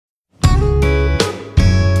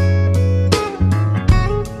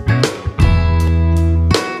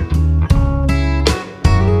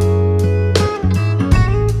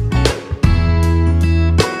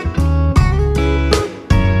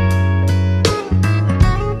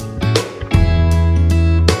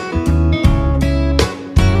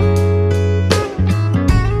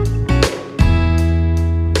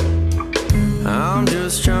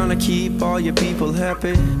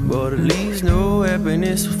happy, but it leaves no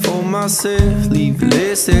happiness for myself. Leave the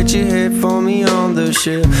list that you had for me on the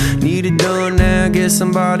shelf. Need it done now, get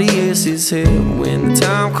somebody else's help. When the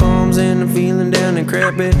time comes and I'm feeling down and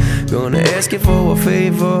crappy, gonna ask you for a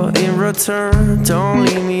favor in return. Don't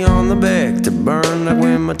leave me on the back to burn, like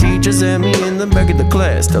when my teachers had me in the back of the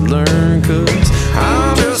class to learn. Cause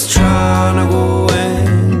I'm just trying to go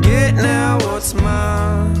and get now what's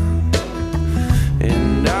mine.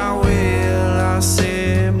 And I will, I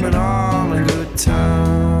said, but all in good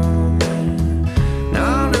time.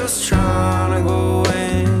 Now I'm just trying to go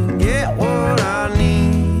and get what I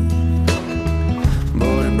need,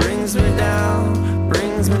 but it brings me down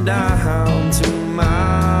to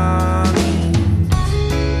my knees.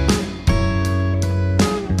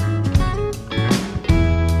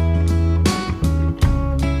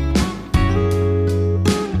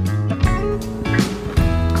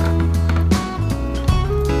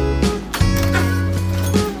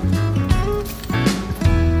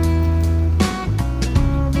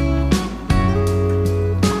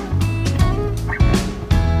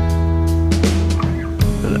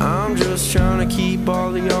 I'm just trying to keep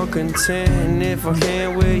all of y'all content. And if I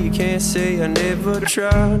can't, well, you can't say I never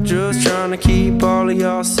tried. Just trying to keep all of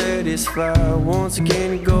y'all satisfied. Once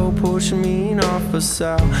again, you go pushing me off a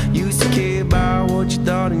side. Used to care about what you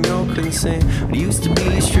thought and your consent. But used to be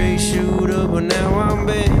a straight shooter, but now I'm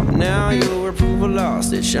bent. Now your approval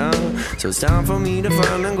lost its shine. So it's time for me to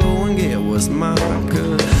find and go and get what's mine.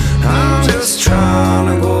 Cause I'm just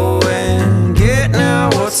trying to go and get now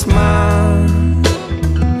what's mine.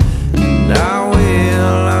 I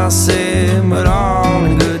will, I said, but all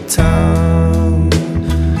in good time.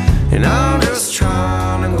 And I'm just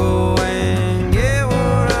trying to go and get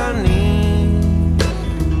what I need,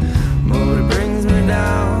 but it brings me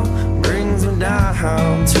down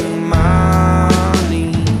to my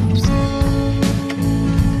knees.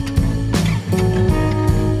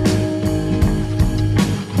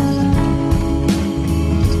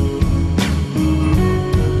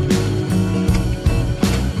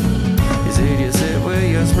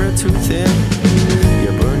 Spread too thin,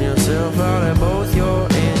 you burn yourself out at both your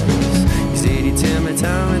ends. You said you tell me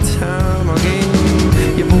time and time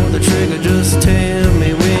again, you pull the trigger, just tell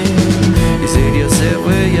me when. You said yourself,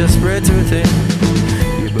 well, you spread too thin,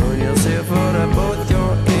 you burn yourself out at both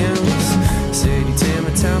your ends. You said you tell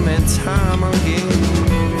me time and time again,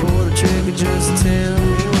 pull the trigger, just tell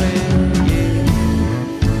me when.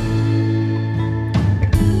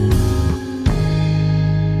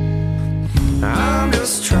 I'm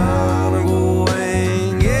just trying to go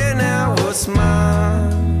and get now what's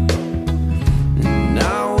mine. And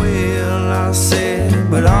I will, I said,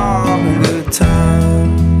 but all in good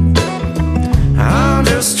time. I'm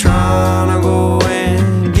just trying to go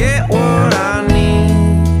and get what I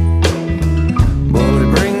need, but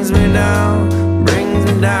it brings me down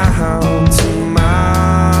to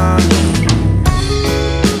my knees.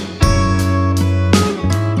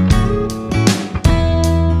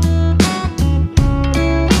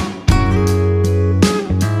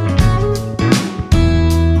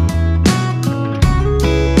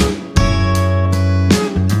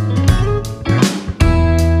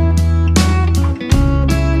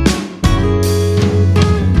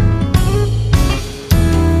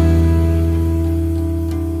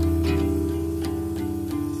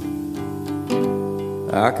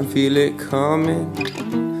 I can feel it coming,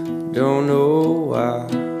 don't know why.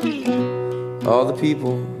 All the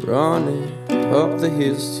people running up the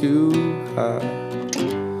hills too high.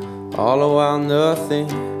 All the while nothing,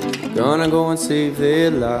 gonna go and save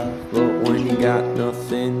their life. But when you got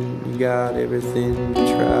nothing, you got everything to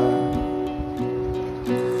try.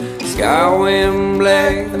 Sky went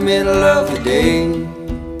black the middle of the day.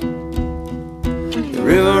 The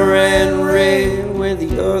river ran red, went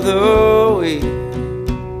the other way.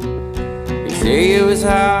 You say it was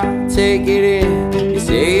hard to take it in, you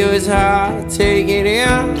say it was hard to take it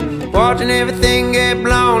in. Watching everything get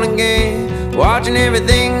blown again, watching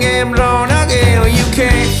everything get blown again. Well, you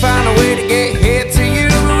can't find a way to get hit to you.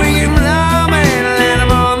 You can love and land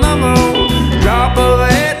up on the moon. Drop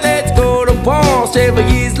overhead, let's go to war. Several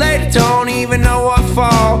years later, don't even know what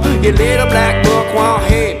fall. Your little black book won't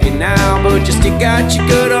help you now, but you still got your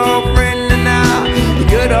good old